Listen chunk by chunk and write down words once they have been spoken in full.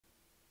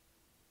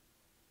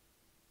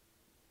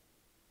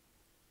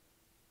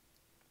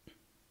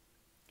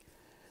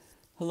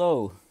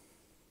Hello,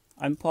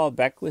 I'm Paul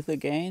Beckwith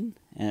again,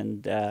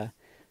 Mop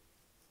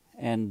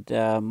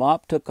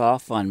took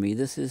off on me.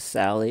 This is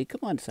Sally.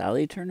 Come on,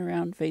 Sally, turn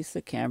around, face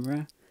the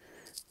camera.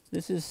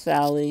 This is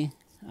Sally.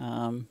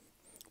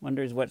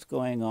 Wonders what's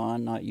going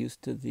on. Not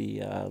used to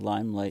the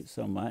limelight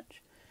so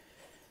much.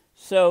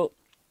 So,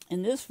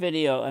 in this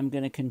video, I'm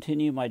going to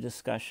continue my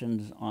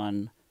discussions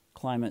on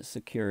climate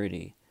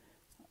security.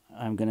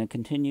 I'm going to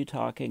continue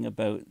talking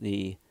about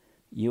the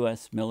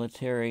U.S.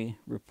 military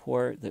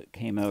report that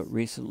came out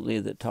recently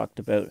that talked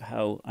about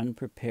how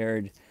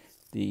unprepared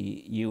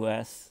the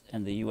U.S.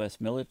 and the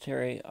U.S.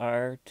 military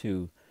are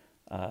to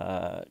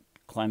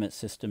climate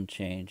system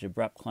change,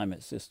 abrupt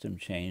climate system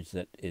change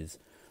that is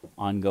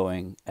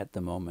ongoing at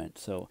the moment.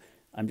 So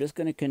I'm just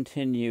going to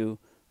continue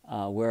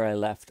where I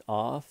left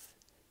off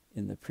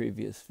in the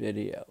previous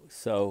video.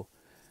 So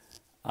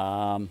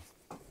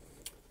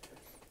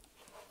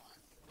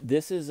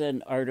this is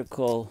an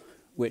article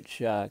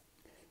which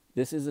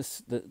this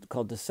is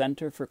called the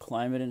Center for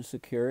Climate and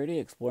Security,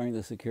 Exploring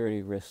the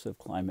Security Risks of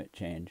Climate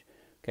Change.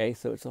 Okay,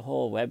 so it's a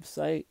whole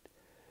website,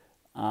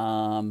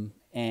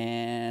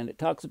 and it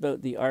talks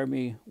about the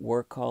Army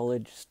War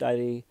College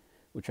study,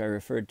 which I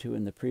referred to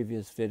in the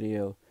previous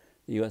video.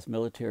 The U.S.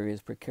 military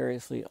is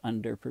precariously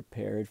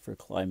underprepared for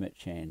climate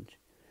change.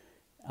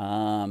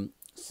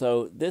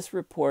 So this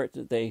report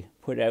that they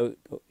put out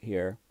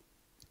here,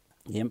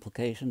 the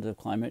implications of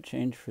climate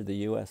change for the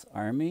U.S.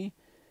 Army,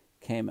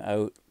 came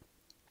out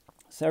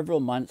several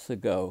months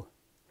ago.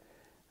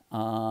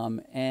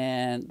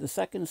 And the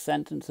second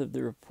sentence of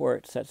the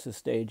report sets the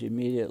stage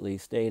immediately,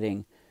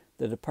 stating,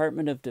 "The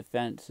Department of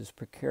Defense is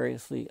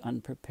precariously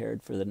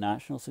unprepared for the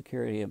national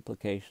security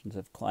implications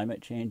of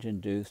climate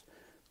change-induced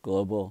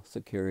global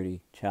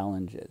security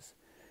challenges."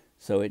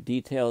 So it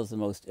details the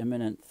most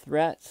imminent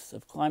threats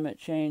of climate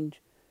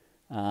change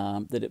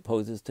that it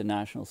poses to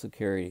national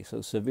security.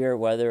 So severe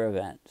weather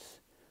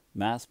events,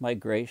 mass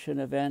migration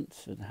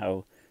events and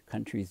how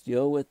countries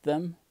deal with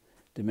them,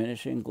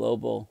 diminishing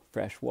global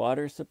fresh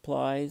water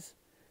supplies,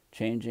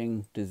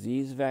 changing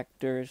disease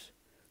vectors,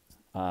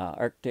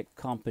 Arctic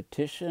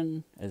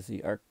competition as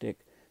the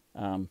Arctic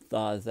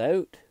thaws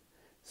out,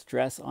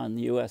 stress on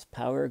the U.S.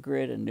 power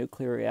grid and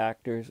nuclear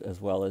reactors,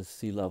 as well as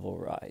sea level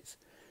rise.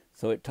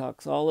 So it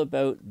talks all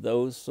about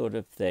those sort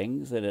of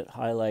things, and it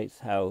highlights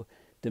how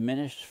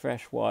diminished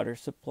fresh water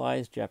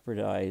supplies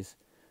jeopardize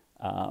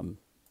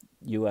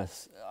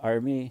U.S.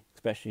 Army,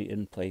 especially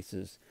in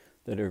places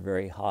that are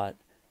very hot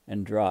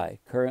and dry.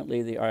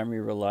 Currently, the Army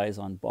relies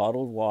on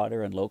bottled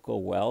water and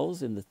local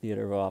wells in the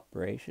theater of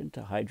operation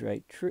to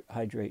hydrate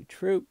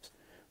troops,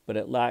 but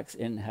it lacks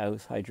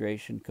in-house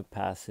hydration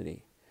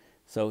capacity.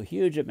 So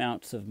huge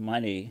amounts of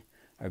money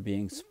are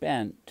being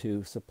spent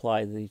to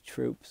supply the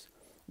troops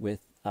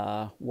with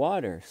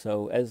water.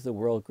 So as the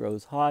world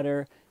grows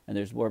hotter and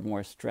there's more and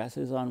more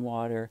stresses on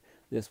water,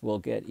 this will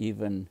get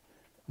even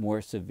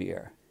more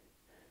severe.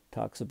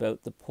 Talks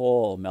about the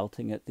pole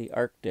melting at the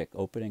Arctic,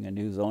 opening a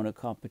new zone of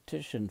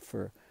competition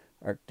for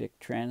Arctic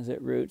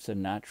transit routes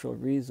and natural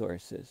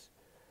resources.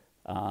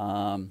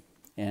 And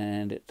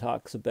it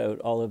talks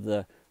about all of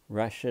the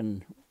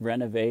Russian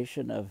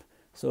renovation of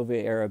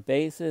Soviet-era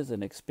bases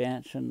and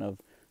expansion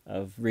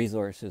of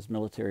resources,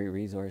 military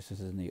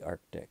resources in the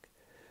Arctic.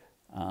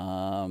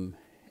 Goes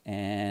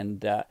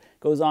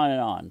on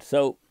and on.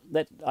 So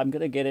I'm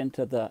going to get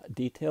into the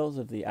details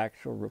of the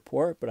actual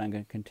report, but I'm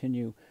going to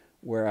continue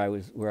where I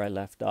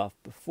left off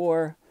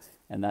before,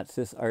 and that's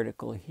this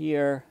article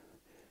here,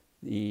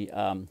 the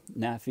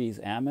Nafees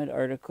Ahmed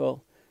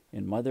article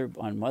on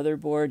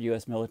Motherboard.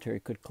 U.S. military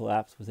could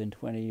collapse within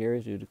 20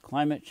 years due to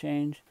climate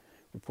change.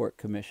 Report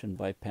commissioned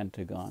by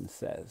Pentagon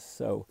says.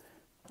 So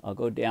I'll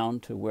go down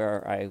to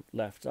where I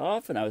left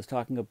off, and I was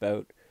talking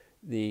about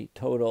the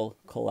total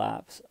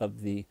collapse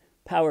of the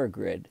power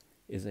grid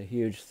is a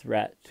huge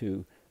threat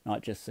to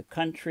not just the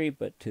country,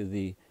 but to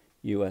the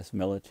U.S.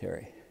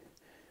 military.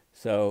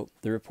 So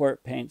the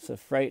report paints a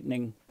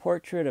frightening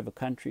portrait of a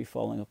country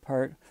falling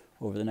apart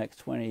over the next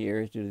 20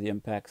 years due to the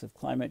impacts of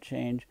climate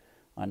change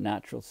on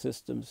natural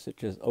systems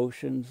such as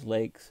oceans,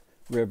 lakes,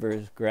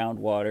 rivers,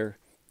 groundwater,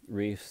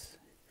 reefs,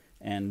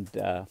 and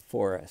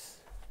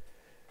forests.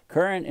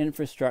 Current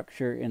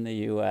infrastructure in the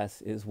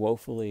U.S. is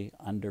woefully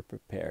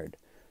underprepared.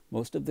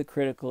 Most of the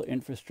critical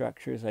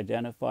infrastructures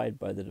identified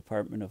by the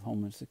Department of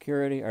Homeland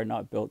Security are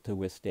not built to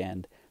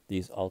withstand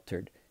these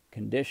altered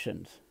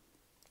conditions.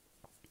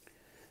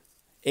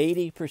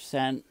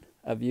 80%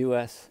 of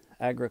U.S.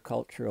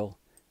 agricultural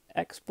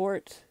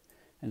exports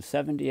and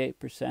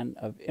 78%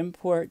 of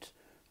imports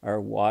are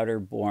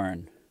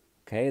waterborne.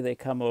 Okay, they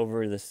come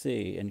over the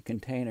sea in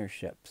container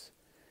ships,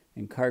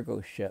 in cargo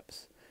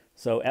ships.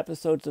 So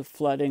episodes of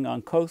flooding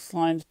on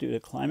coastlines due to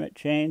climate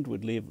change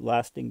would leave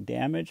lasting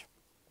damage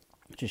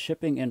to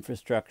shipping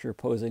infrastructure,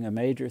 posing a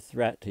major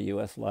threat to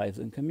U.S. lives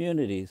and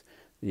communities,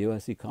 the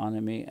U.S.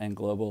 economy, and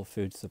global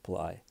food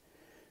supply.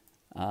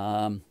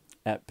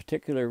 At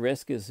particular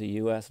risk is the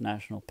U.S.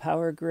 national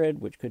power grid,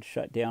 which could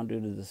shut down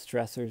due to the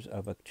stressors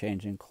of a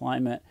changing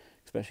climate,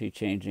 especially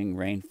changing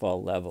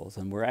rainfall levels.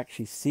 And we're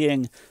actually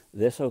seeing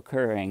this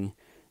occurring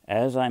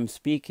as I'm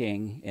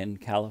speaking in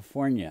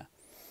California,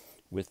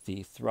 with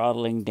the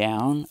throttling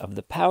down of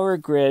the power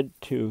grid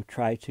to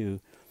try to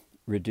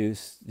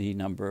reduce the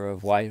number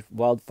of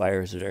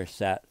wildfires that are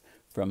set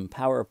from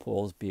power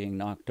poles being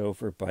knocked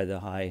over by the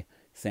high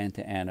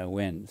Santa Ana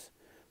winds.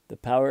 The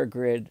power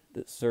grid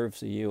that serves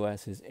the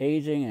U.S. is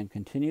aging and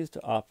continues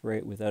to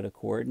operate without a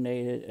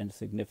coordinated and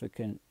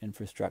significant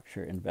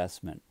infrastructure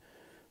investment.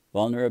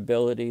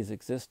 Vulnerabilities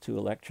exist to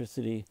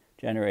electricity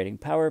generating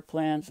power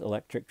plants,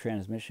 electric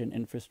transmission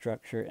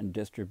infrastructure, and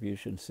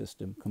distribution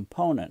system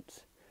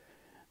components.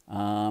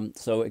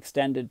 So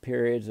extended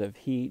periods of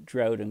heat,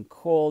 drought, and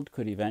cold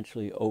could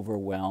eventually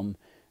overwhelm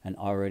an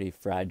already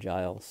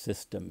fragile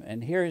system.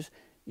 And here's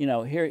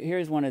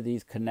one of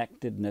these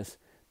connectedness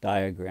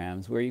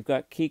diagrams where you've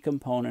got key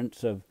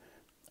components of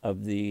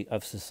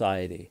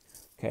society.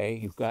 Okay,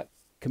 you've got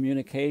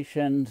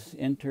communications,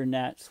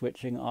 internet,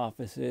 switching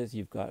offices.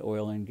 You've got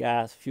oil and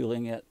gas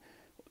fueling it.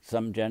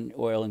 Some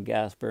oil and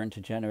gas burned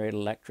to generate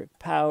electric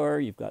power.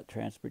 You've got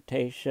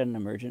transportation,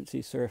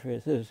 emergency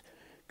services,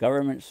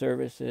 government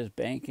services,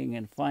 banking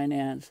and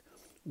finance,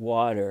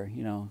 water,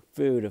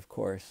 food, of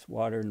course,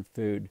 water and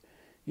food,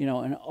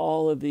 and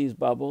all of these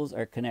bubbles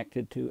are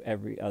connected to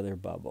every other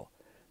bubble.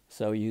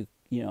 So you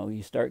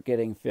start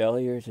getting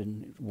failures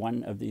in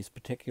one of these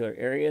particular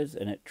areas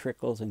and it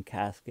trickles and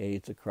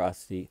cascades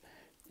across the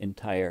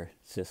entire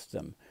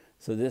system.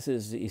 So this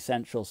is the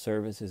essential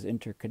services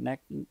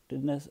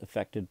interconnectedness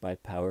affected by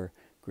power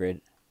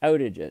grid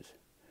outages.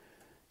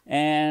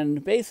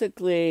 And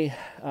basically,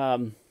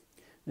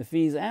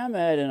 Nafeez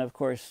Ahmed, and of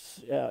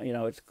course,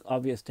 it's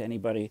obvious to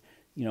anybody,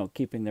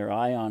 keeping their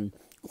eye on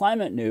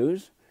climate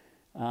news,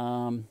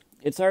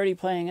 it's already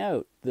playing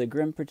out. The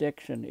grim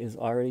prediction is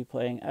already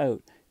playing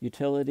out.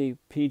 Utility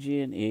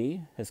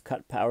PG&E has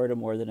cut power to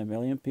more than 1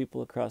 million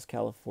people across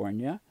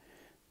California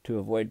to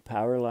avoid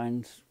power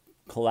lines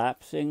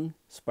collapsing,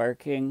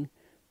 sparking,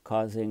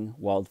 causing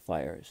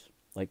wildfires,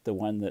 like the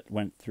one that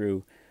went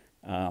through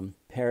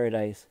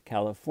Paradise,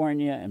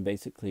 California, and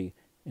basically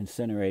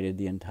incinerated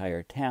the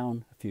entire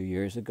town a few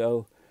years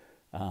ago,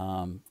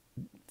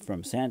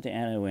 from Santa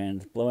Ana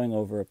winds blowing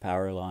over a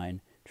power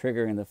line,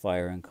 triggering the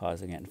fire and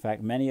causing it. In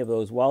fact, many of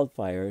those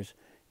wildfires,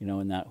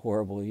 in that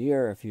horrible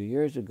year a few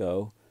years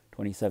ago,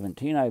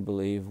 2017, I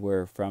believe,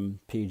 were from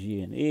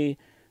PG&E.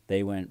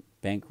 They went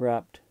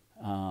bankrupt,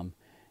 and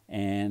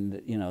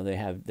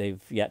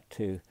they've yet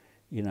to,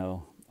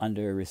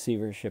 under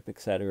receivership,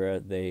 etc.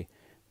 They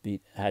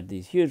had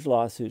these huge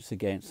lawsuits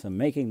against them,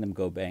 making them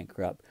go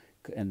bankrupt,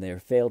 and they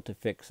failed to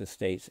fix the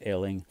state's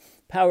ailing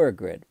power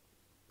grid.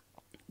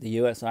 The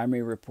U.S.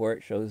 Army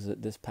report shows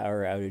that this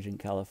power outage in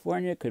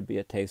California could be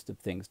a taste of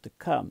things to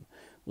come,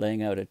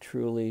 laying out a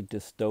truly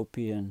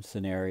dystopian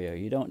scenario.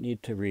 You don't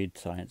need to read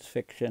science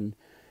fiction.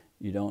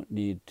 You don't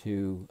need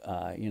to,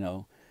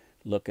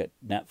 look at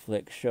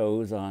Netflix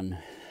shows on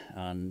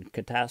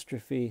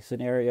catastrophe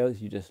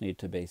scenarios. You just need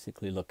to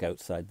basically look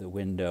outside the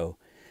window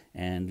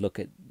and look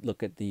at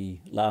the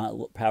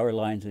power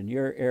lines in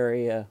your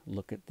area,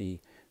 look at the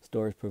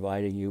stores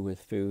providing you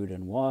with food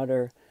and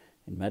water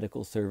and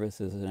medical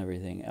services and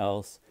everything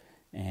else.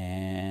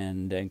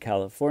 And in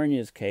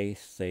California's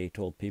case, they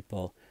told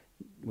people,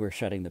 we're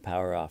shutting the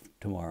power off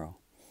tomorrow.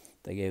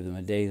 They gave them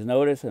a day's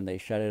notice and they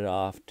shut it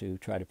off to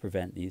try to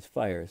prevent these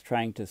fires,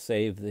 trying to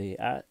save the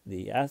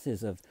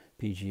assets of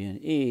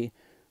PG&E,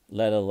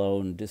 let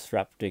alone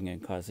disrupting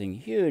and causing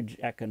huge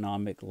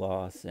economic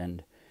loss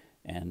and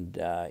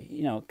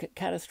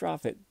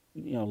catastrophic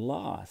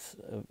loss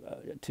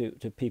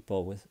to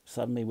people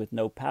with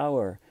no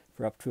power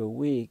for up to a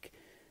week.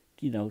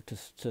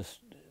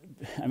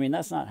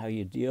 That's not how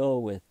you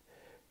deal with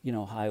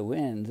high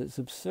winds. It's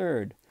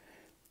absurd.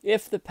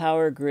 If the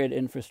power grid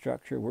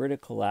infrastructure were to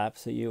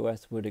collapse, the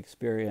U.S. would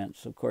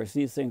experience, of course,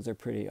 these things are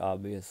pretty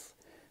obvious.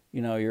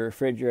 Your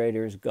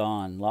refrigerator is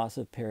gone, loss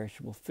of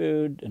perishable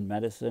food and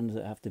medicines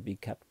that have to be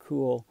kept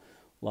cool,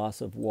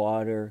 loss of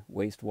water,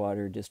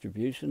 wastewater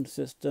distribution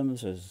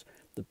systems, as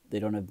they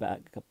don't have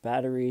backup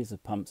batteries, the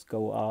pumps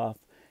go off,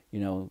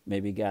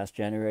 maybe gas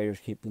generators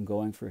keep them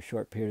going for a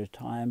short period of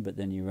time, but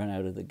then you run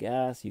out of the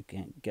gas, you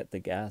can't get the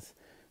gas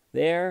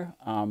there.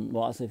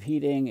 Loss of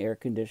heating, air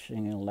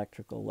conditioning, and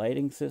electrical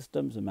lighting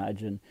systems.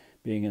 Imagine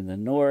being in the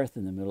north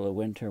in the middle of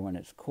winter when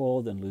it's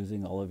cold and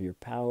losing all of your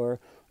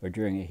power, or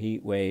during a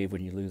heat wave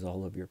when you lose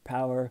all of your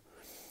power.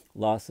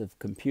 Loss of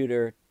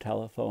computer,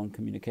 telephone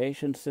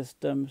communication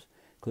systems,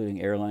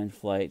 including airline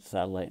flights,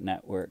 satellite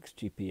networks,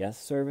 GPS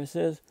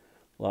services.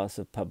 Loss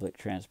of public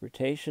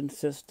transportation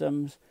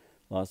systems,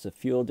 loss of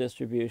fuel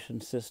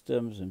distribution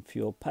systems and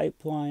fuel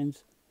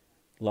pipelines,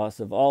 loss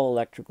of all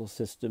electrical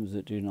systems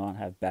that do not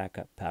have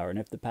backup power. And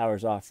if the power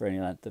is off for any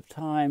length of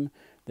time,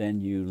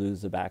 then you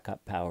lose the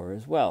backup power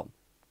as well.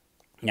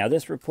 Now,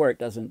 this report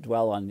doesn't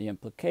dwell on the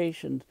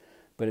implications,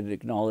 but it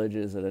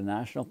acknowledges that a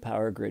national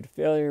power grid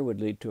failure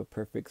would lead to a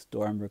perfect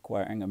storm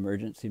requiring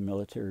emergency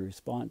military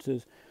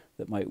responses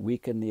that might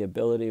weaken the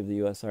ability of the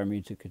U.S.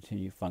 Army to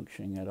continue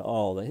functioning at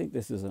all. I think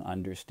this is an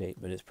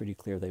understatement. It's pretty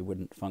clear they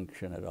wouldn't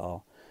function at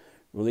all.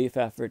 Relief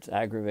efforts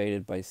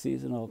aggravated by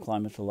seasonal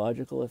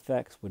climatological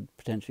effects would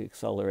potentially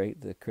accelerate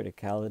the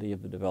criticality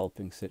of the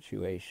developing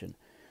situation.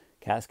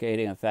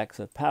 Cascading effects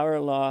of power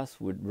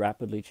loss would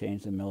rapidly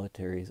change the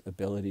military's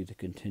ability to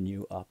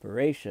continue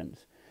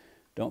operations.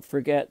 Don't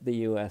forget the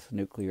U.S.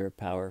 nuclear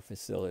power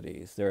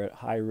facilities. They're at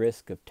high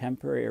risk of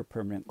temporary or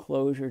permanent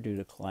closure due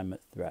to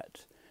climate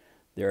threats.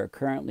 There are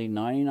currently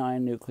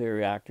 99 nuclear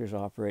reactors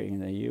operating in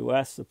the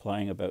U.S.,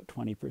 supplying about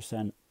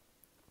 20%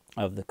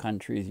 of the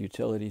country's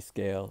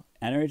utility-scale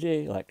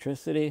energy,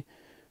 electricity.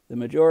 The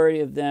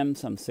majority of them,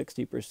 some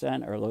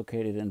 60%, are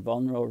located in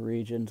vulnerable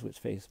regions which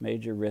face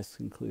major risks,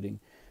 including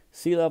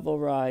sea level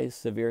rise,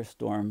 severe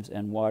storms,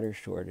 and water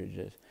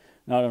shortages.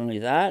 Not only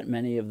that,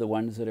 many of the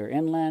ones that are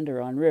inland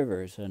are on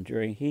rivers, and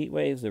during heat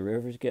waves, the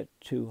rivers get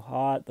too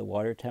hot, the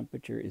water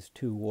temperature is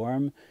too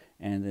warm,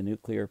 and the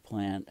nuclear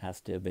plant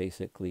has to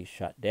basically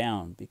shut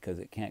down because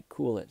it can't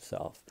cool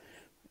itself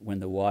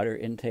when the water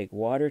intake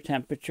water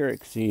temperature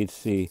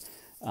exceeds the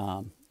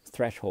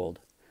threshold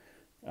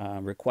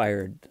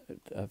required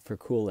for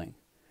cooling.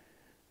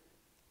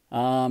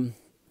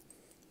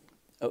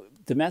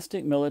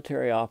 Domestic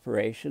military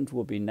operations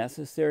will be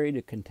necessary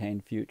to contain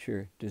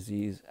future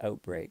disease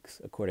outbreaks,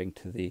 according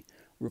to the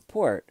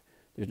report.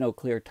 There's no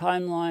clear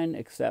timeline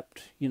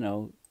except, we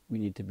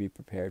need to be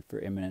prepared for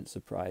imminent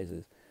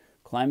surprises.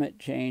 Climate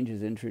change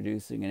is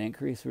introducing an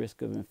increased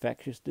risk of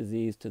infectious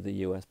disease to the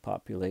U.S.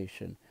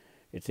 population.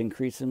 It's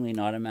increasingly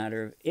not a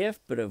matter of if,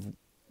 but of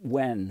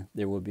when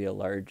there will be a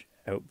large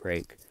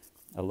outbreak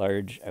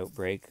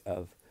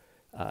of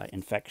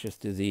infectious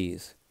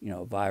disease,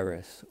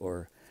 virus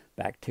or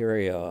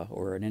bacteria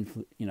or an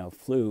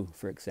flu,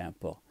 for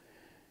example.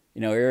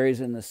 Areas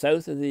in the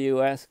south of the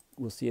U.S.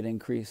 will see an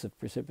increase of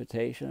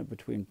precipitation of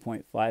between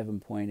 0.5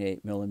 and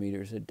 0.8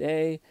 millimeters a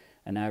day,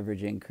 an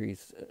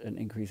increase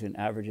in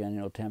average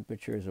annual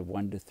temperatures of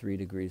 1 to 3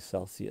 degrees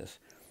Celsius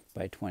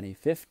by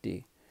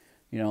 2050.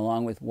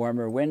 Along with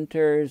warmer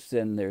winters,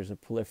 then there's a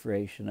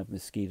proliferation of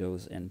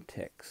mosquitoes and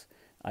ticks.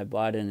 I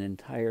bought an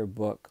entire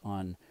book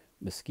on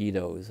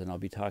mosquitoes, and I'll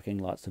be talking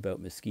lots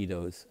about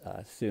mosquitoes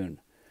soon.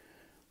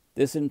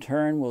 This in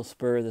turn will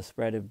spur the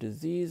spread of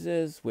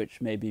diseases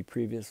which may be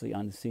previously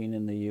unseen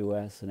in the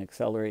U.S. and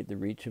accelerate the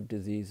reach of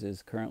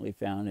diseases currently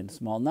found in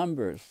small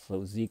numbers,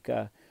 so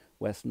Zika,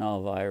 West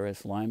Nile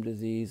virus, Lyme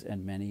disease,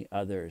 and many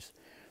others.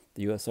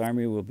 The U.S.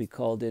 Army will be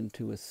called in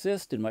to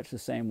assist in much the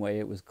same way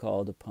it was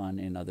called upon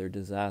in other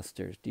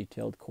disasters.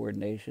 Detailed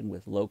coordination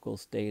with local,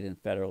 state, and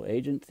federal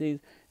agencies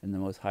in the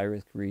most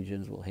high-risk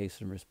regions will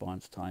hasten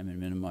response time and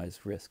minimize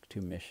risk to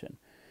mission.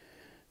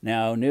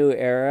 Now, new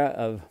era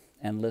of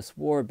endless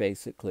war,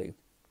 basically.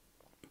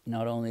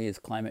 Not only is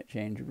climate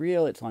change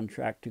real, it's on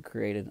track to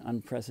create an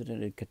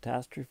unprecedented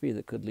catastrophe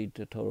that could lead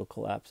to total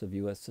collapse of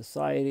U.S.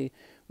 society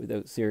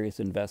without serious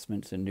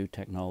investments in new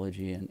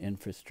technology and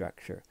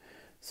infrastructure.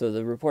 So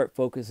the report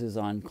focuses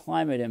on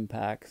climate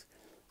impacts,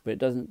 but it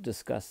doesn't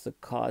discuss the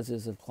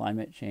causes of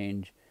climate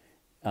change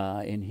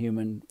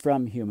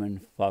from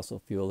human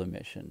fossil fuel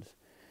emissions.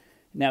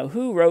 Now,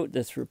 who wrote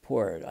this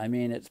report? I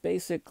mean, it's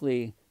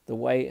basically the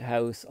White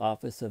House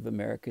Office of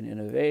American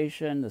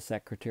Innovation, the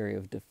Secretary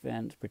of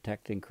Defense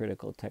Protecting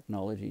Critical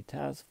Technology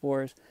Task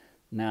Force,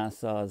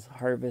 NASA's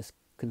Harvest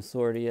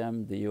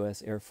Consortium, the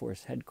U.S. Air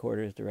Force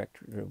Headquarters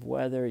Directorate of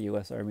Weather,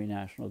 U.S. Army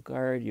National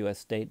Guard, U.S.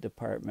 State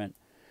Department,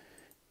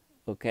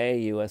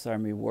 U.S.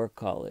 Army War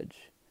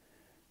College.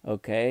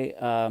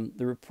 The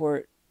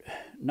report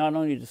not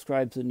only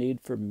describes the need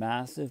for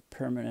massive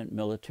permanent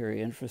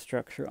military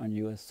infrastructure on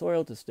U.S.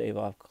 soil to stave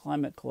off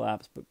climate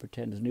collapse, but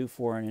pretends new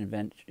foreign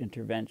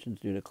interventions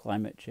due to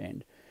climate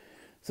change.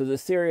 So the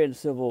Syrian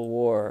civil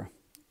war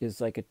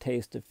is like a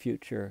taste of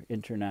future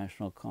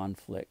international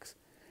conflicts.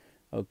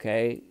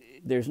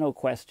 There's no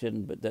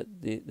question but that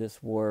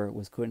this war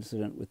was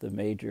coincident with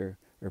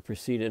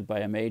preceded by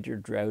a major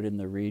drought in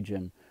the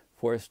region,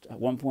 forced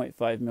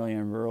 1.5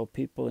 million rural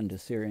people into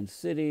Syrian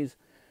cities,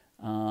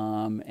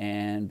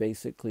 and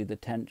basically the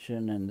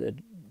tension and the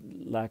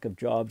lack of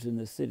jobs in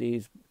the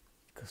cities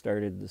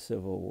started the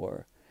civil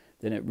war.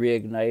 Then it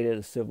reignited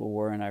a civil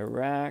war in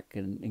Iraq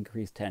and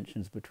increased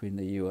tensions between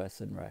the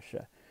U.S. and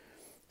Russia.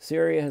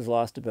 Syria has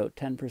lost about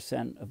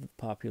 10% of the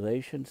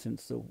population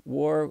since the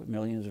war.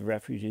 Millions of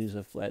refugees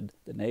have fled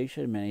the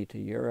nation, many to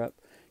Europe.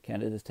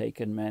 Canada's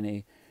taken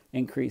many.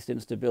 Increased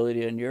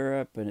instability in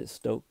Europe, and it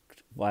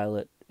stoked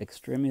violent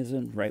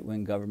extremism,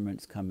 right-wing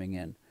governments coming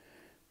in.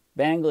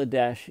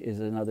 Bangladesh is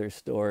another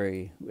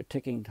story, a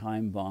ticking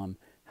time bomb.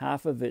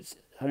 Half of its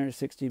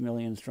 160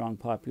 million strong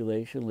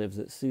population lives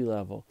at sea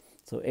level,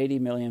 so 80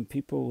 million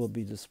people will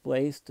be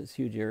displaced as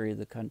huge areas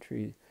of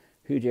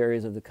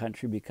the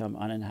country become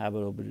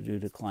uninhabitable due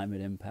to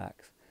climate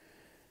impacts.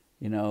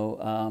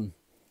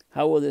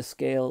 How will this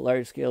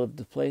large scale of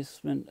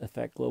displacement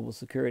affect global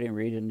security in a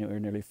region where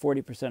nearly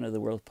 40% of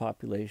the world's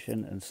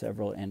population and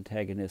several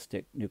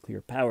antagonistic nuclear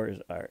powers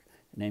are,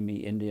 namely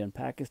India and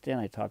Pakistan?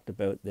 I talked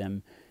about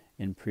them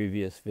in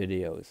previous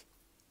videos.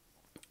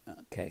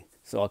 Okay,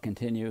 so I'll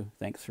continue.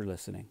 Thanks for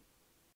listening.